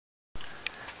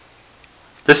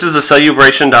This is a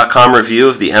Celebration.com review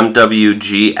of the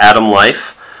MWg Atom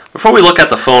Life. Before we look at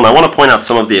the phone, I want to point out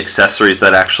some of the accessories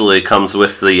that actually comes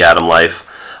with the Atom Life.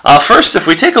 First, if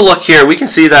we take a look here, we can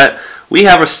see that we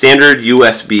have a standard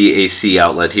USB AC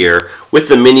outlet here with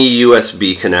the mini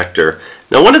USB connector.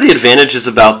 Now, one of the advantages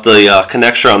about the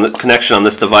connection on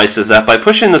this device is that by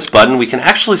pushing this button, we can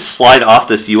actually slide off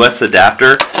this US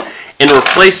adapter and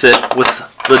replace it with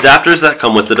the adapters that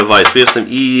come with the device. We have some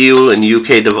EU and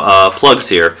UK plugs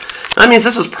here. That means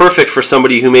this is perfect for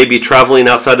somebody who may be traveling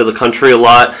outside of the country a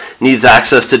lot, needs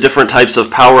access to different types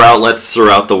of power outlets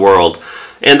throughout the world.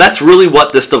 And that's really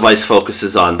what this device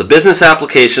focuses on. The business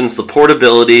applications, the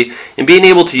portability, and being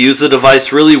able to use the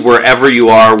device really wherever you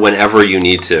are, whenever you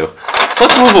need to. So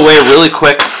let's move away really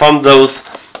quick from those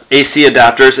AC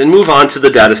adapters and move on to the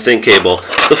data sync cable.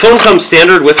 The phone comes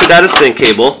standard with the data sync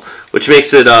cable, which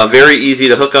makes it very easy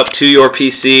to hook up to your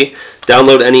PC,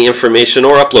 download any information,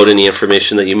 or upload any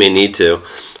information that you may need to.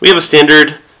 We have a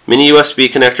standard mini USB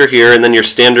connector here, and then your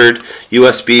standard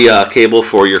USB cable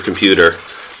for your computer.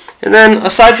 And then,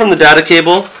 aside from the data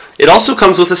cable, it also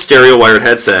comes with a stereo wired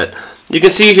headset. You can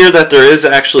see here that there is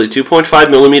actually a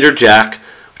 2.5mm jack,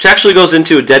 which actually goes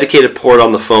into a dedicated port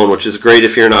on the phone, which is great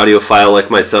if you're an audiophile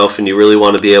like myself and you really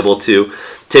want to be able to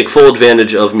take full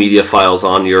advantage of media files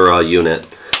on your unit.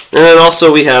 And then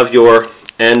also we have your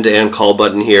end and call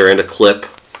button here and a clip,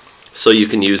 so you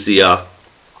can use the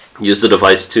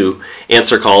device to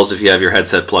answer calls if you have your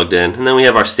headset plugged in. And then we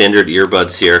have our standard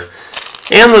earbuds here.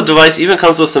 And the device even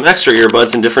comes with some extra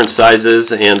earbuds in different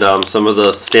sizes and some of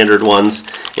the standard ones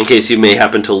in case you may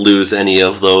happen to lose any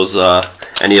of those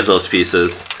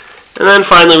pieces. And then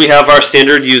finally we have our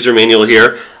standard user manual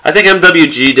here. I think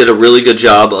MWg did a really good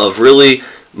job of really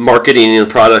marketing the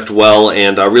product well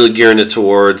and really gearing it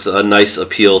towards a nice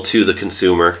appeal to the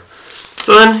consumer.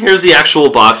 So then here's the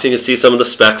actual box. You can see some of the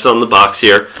specs on the box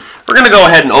here. We're going to go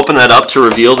ahead and open that up to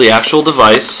reveal the actual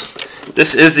device.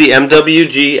 This is the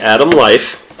MWg Atom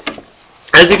Life.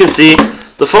 As you can see,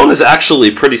 the phone is actually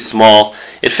pretty small.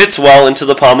 It fits well into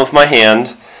the palm of my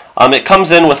hand. It comes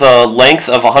in with a length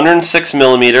of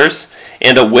 106mm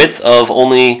and a width of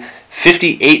only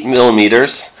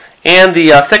 58mm. And the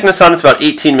thickness on it's about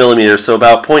 18mm, so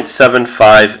about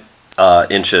 0.75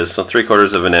 inches, so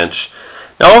 3/4 of an inch.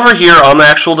 Now over here on the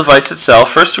actual device itself,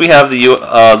 first we have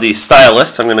the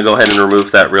stylus. I'm going to go ahead and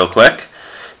remove that real quick.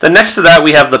 Then next to that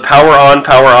we have the power on,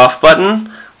 power off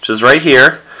button, which is right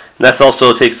here. And that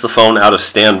also takes the phone out of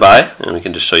standby, and we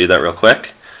can just show you that real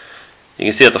quick. You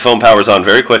can see that the phone powers on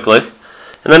very quickly.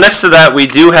 And then next to that we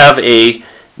do have a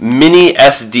mini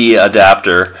SD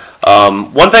adapter.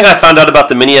 One thing I found out about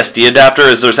the mini SD adapter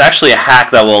is there's actually a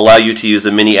hack that will allow you to use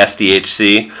a mini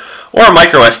SDHC or a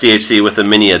micro SDHC with a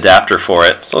mini adapter for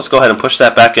it. So let's go ahead and push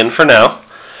that back in for now.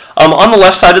 On the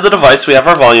left side of the device we have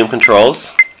our volume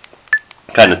controls.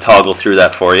 Kind of toggle through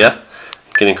that for you.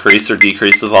 You can increase or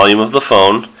decrease the volume of the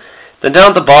phone. Then down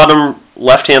at the bottom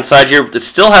left hand side here, it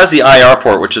still has the IR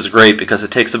port, which is great because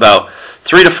it takes about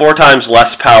 3 to 4 times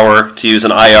less power to use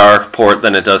an IR port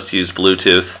than it does to use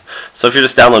Bluetooth. So if you're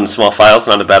just downloading small files,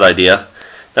 not a bad idea.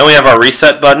 Then we have our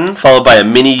reset button, followed by a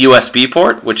mini USB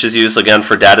port, which is used again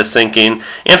for data syncing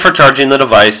and for charging the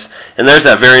device. And there's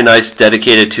that very nice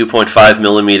dedicated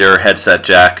 2.5mm headset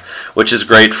jack, which is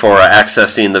great for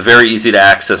accessing the very easy to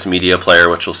access media player,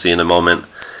 which we'll see in a moment.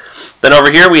 Then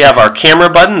over here we have our camera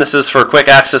button. This is for quick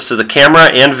access to the camera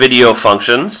and video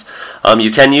functions. You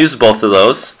can use both of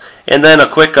those. And then a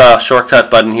quick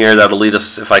shortcut button here that will lead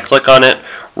us, if I click on it,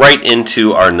 right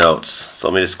into our notes. So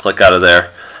let me just click out of there.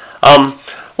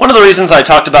 One of the reasons I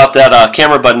talked about that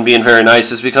camera button being very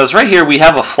nice is because right here we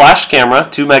have a flash camera,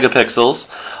 2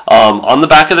 megapixels, on the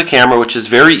back of the camera, which is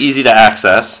very easy to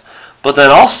access. But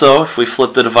then also, if we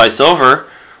flip the device over,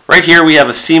 right here we have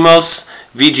a CMOS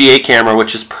VGA camera,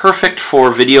 which is perfect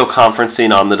for video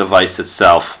conferencing on the device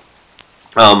itself.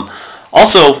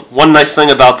 Also, one nice thing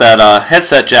about that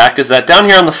headset jack is that down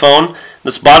here on the phone,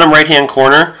 this bottom right hand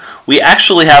corner, we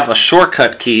actually have a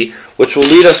shortcut key which will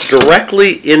lead us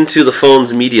directly into the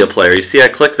phone's media player. You see I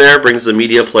click there, it brings the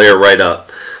media player right up.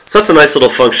 So that's a nice little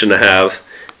function to have.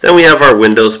 Then we have our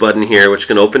Windows button here, which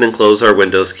can open and close our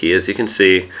Windows key, as you can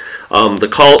see. The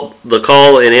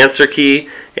call and answer key,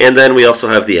 and then we also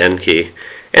have the end key.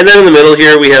 And then in the middle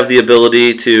here we have the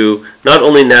ability to not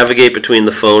only navigate between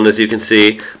the phone, as you can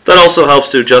see, but that also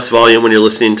helps to adjust volume when you're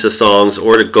listening to songs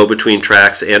or to go between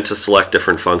tracks and to select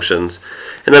different functions.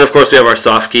 And then of course we have our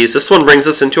soft keys. This one brings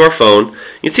us into our phone.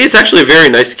 You can see it's actually a very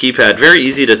nice keypad, very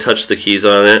easy to touch the keys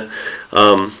on it,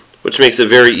 which makes it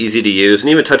very easy to use.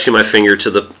 And even touching my finger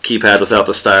to the keypad without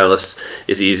the stylus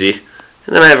is easy.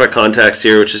 And then I have our contacts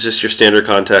here, which is just your standard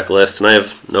contact list, and I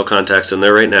have no contacts in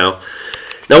there right now.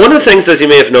 Now, one of the things, as you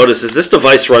may have noticed, is this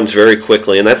device runs very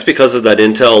quickly, and that's because of that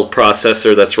Intel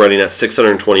processor that's running at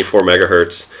 624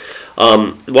 megahertz.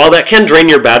 While that can drain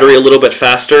your battery a little bit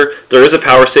faster, there is a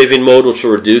power saving mode which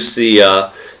will reduce the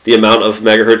amount of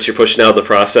megahertz you're pushing out of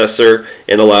the processor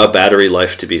and allow battery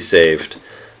life to be saved.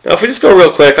 Now, if we just go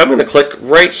real quick, I'm going to click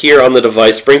right here on the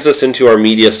device, brings us into our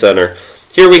media center.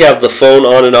 Here we have the phone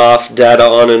on and off, data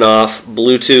on and off,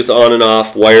 Bluetooth on and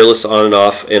off, wireless on and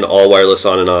off, and all wireless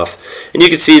on and off. And you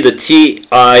can see the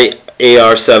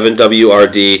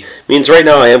TIAR7WRD means right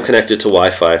now I am connected to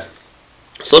Wi-Fi.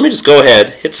 So let me just go ahead,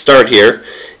 hit start here,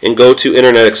 and go to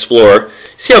Internet Explorer.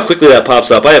 See how quickly that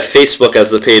pops up. I have Facebook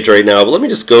as the page right now, but let me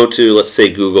just go to, let's say,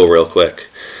 Google real quick.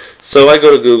 So I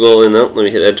go to Google, and let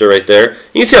me hit enter right there.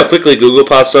 You can see how quickly Google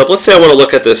pops up. Let's say I want to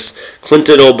look at this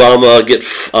Clinton-Obama get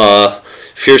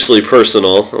fiercely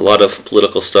personal. A lot of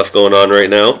political stuff going on right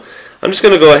now. I'm just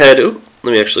going to go ahead, let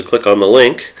me actually click on the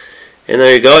link. And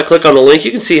there you go, I click on the link.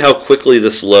 You can see how quickly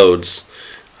this loads.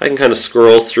 I can kind of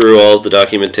scroll through all of the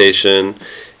documentation.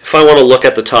 If I want to look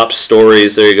at the top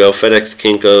stories, there you go, FedEx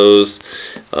Kinko's,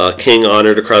 King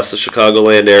honored across the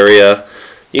Chicagoland area.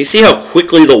 You see how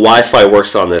quickly the Wi-Fi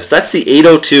works on this. That's the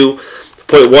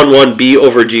 802.11b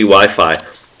over G Wi-Fi.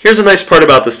 Here's a nice part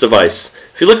about this device.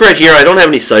 If you look right here, I don't have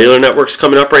any cellular networks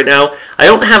coming up right now. I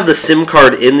don't have the SIM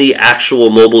card in the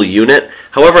actual mobile unit.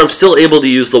 However, I'm still able to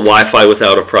use the Wi-Fi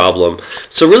without a problem.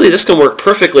 So really, this can work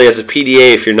perfectly as a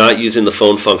PDA if you're not using the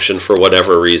phone function for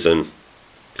whatever reason.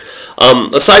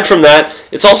 Aside from that,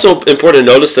 it's also important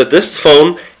to notice that this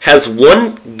phone has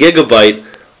 1 gigabyte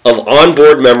of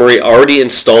onboard memory already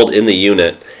installed in the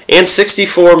unit and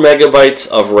 64 megabytes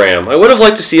of RAM. I would have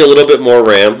liked to see a little bit more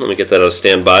RAM. Let me get that out of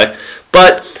standby.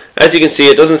 But as you can see,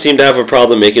 it doesn't seem to have a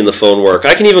problem making the phone work.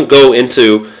 I can even go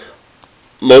into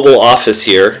Mobile Office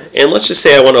here, and let's just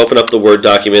say I want to open up the Word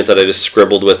document that I just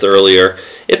scribbled with earlier.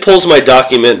 It pulls my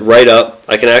document right up.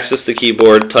 I can access the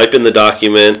keyboard, type in the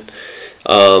document,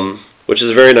 which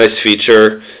is a very nice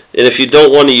feature. And if you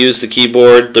don't want to use the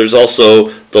keyboard, there's also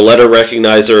the letter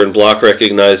recognizer and block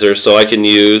recognizer, so I can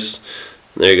use,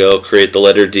 there you go, create the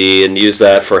letter D and use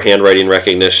that for handwriting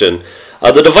recognition.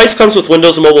 The device comes with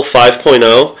Windows Mobile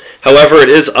 5.0. However, it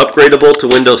is upgradable to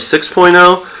Windows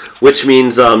 6.0, which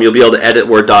means you'll be able to edit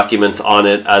Word documents on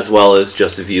it as well as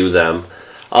just view them.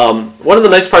 One of the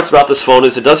nice parts about this phone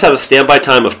is it does have a standby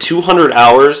time of 200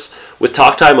 hours with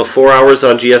talk time of 4 hours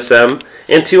on GSM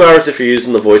and 2 hours if you're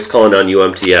using the voice calling on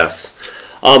UMTS.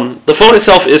 The phone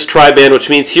itself is tri-band, which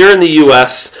means here in the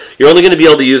US, you're only going to be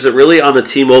able to use it really on the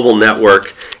T-Mobile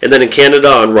network, and then in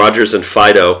Canada on Rogers and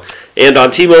Fido. And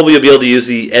on T-Mobile, you'll be able to use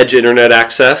the Edge Internet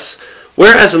access,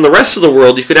 whereas in the rest of the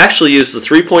world, you could actually use the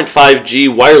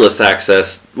 3.5G wireless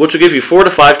access, which will give you 4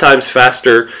 to 5 times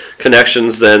faster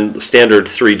connections than standard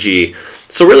 3G.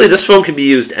 So really, this phone can be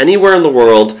used anywhere in the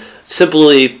world.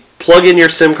 Simply plug in your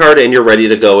SIM card and you're ready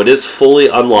to go. It is fully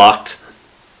unlocked.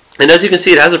 And as you can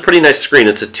see, it has a pretty nice screen.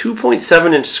 It's a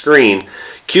 2.7-inch screen,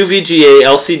 QVGA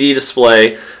LCD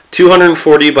display,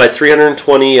 240 by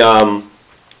 320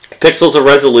 pixels of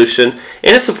resolution,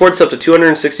 and it supports up to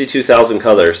 262,000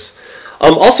 colors.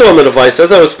 Also on the device,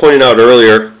 as I was pointing out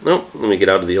earlier, let me get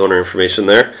out of the owner information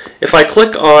there. If I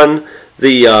click on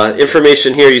the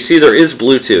information here, you see there is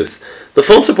Bluetooth. The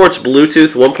phone supports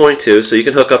Bluetooth 1.2, so you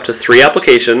can hook up to 3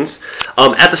 applications.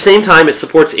 At the same time, it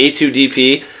supports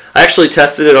A2DP. I actually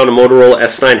tested it on a Motorola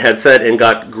S9 headset and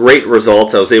got great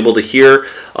results. I was able to hear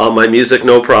my music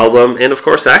no problem, and of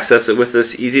course access it with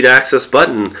this easy to access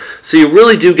button. So you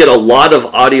really do get a lot of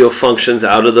audio functions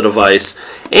out of the device.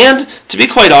 And to be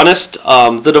quite honest,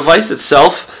 the device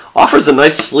itself offers a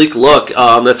nice sleek look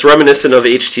that's reminiscent of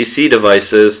HTC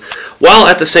devices, while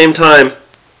at the same time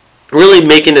really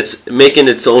making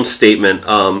its own statement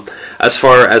as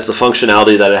far as the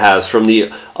functionality that it has, from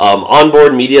the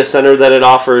onboard media center that it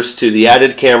offers to the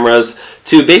added cameras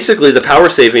to basically the power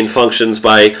saving functions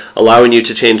by allowing you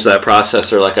to change that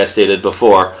processor like I stated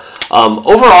before.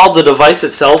 Overall, the device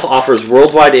itself offers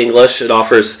worldwide English. It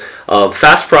offers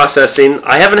fast processing.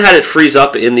 I haven't had it freeze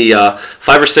up in the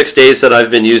 5 or 6 days that I've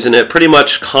been using it, pretty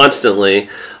much constantly.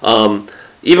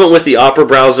 Even with the Opera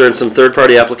browser and some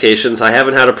third-party applications, I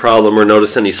haven't had a problem or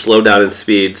noticed any slowdown in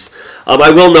speeds.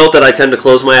 I will note that I tend to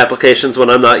close my applications when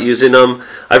I'm not using them.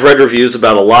 I've read reviews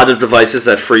about a lot of devices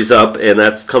that freeze up, and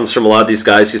that comes from a lot of these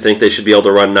guys who think they should be able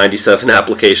to run 97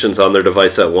 applications on their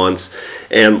device at once.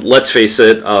 And let's face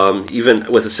it,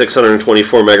 even with a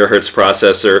 624 megahertz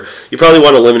processor, you probably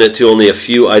want to limit it to only a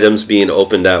few items being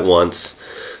opened at once.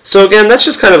 So again, that's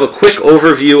just kind of a quick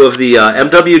overview of the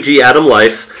MWg Atom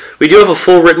Life. We do have a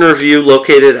full written review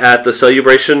located at the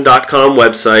celebration.com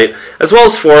website, as well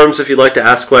as forums if you'd like to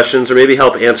ask questions or maybe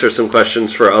help answer some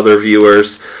questions for other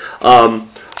viewers.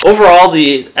 Overall,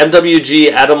 the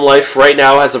MWg Atom Life right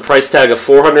now has a price tag of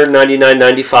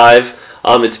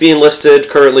 $499.95. It's being listed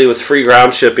currently with free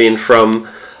ground shipping from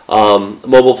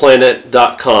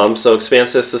mobileplanet.com. So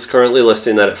Expansys is currently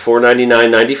listing that at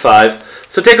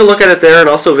 $499.95. So take a look at it there and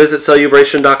also visit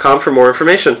celebration.com for more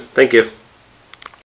information. Thank you.